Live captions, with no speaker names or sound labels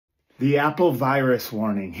The Apple virus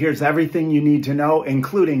warning. Here's everything you need to know,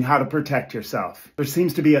 including how to protect yourself. There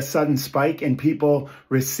seems to be a sudden spike in people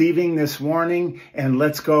receiving this warning, and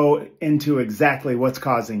let's go into exactly what's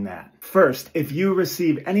causing that. First, if you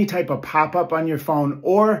receive any type of pop-up on your phone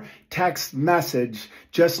or text message,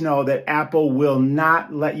 just know that Apple will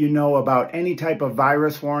not let you know about any type of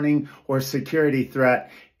virus warning or security threat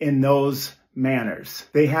in those manners.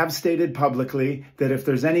 They have stated publicly that if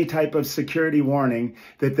there's any type of security warning,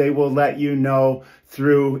 that they will let you know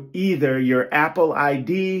through either your Apple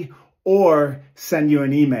ID or send you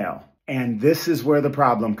an email. And this is where the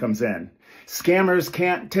problem comes in. Scammers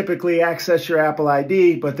can't typically access your Apple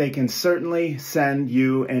ID, but they can certainly send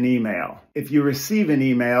you an email. If you receive an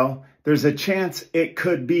email, there's a chance it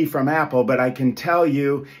could be from Apple, but I can tell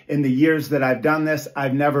you in the years that I've done this,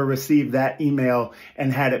 I've never received that email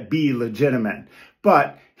and had it be legitimate.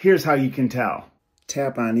 But here's how you can tell.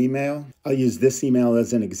 Tap on email. I'll use this email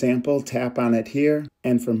as an example. Tap on it here.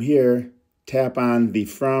 And from here, tap on the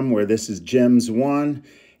from where this is Jim's 1,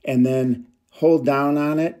 and then hold down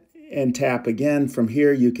on it and tap again. From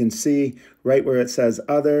here, you can see right where it says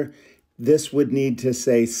other. This would need to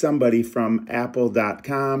say somebody from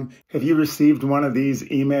apple.com. Have you received one of these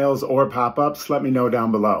emails or pop-ups? Let me know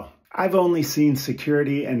down below. I've only seen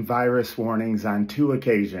security and virus warnings on 2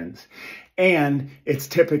 occasions, and it's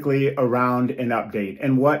typically around an update.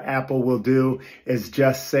 And what Apple will do is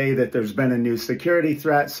just say that there's been a new security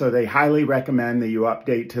threat, so they highly recommend that you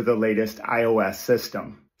update to the latest iOS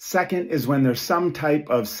system. Second is when there's some type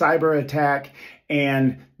of cyber attack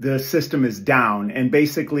and the system is down. And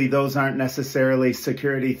basically those aren't necessarily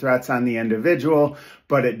security threats on the individual,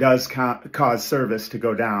 but it does cause service to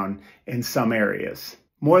go down in some areas.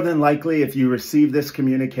 More than likely, if you receive this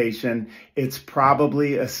communication, it's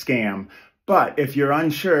probably a scam. But if you're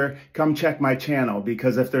unsure, come check my channel,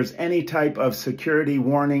 because if there's any type of security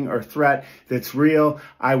warning or threat that's real,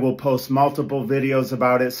 I will post multiple videos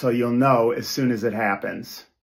about it so you'll know as soon as it happens.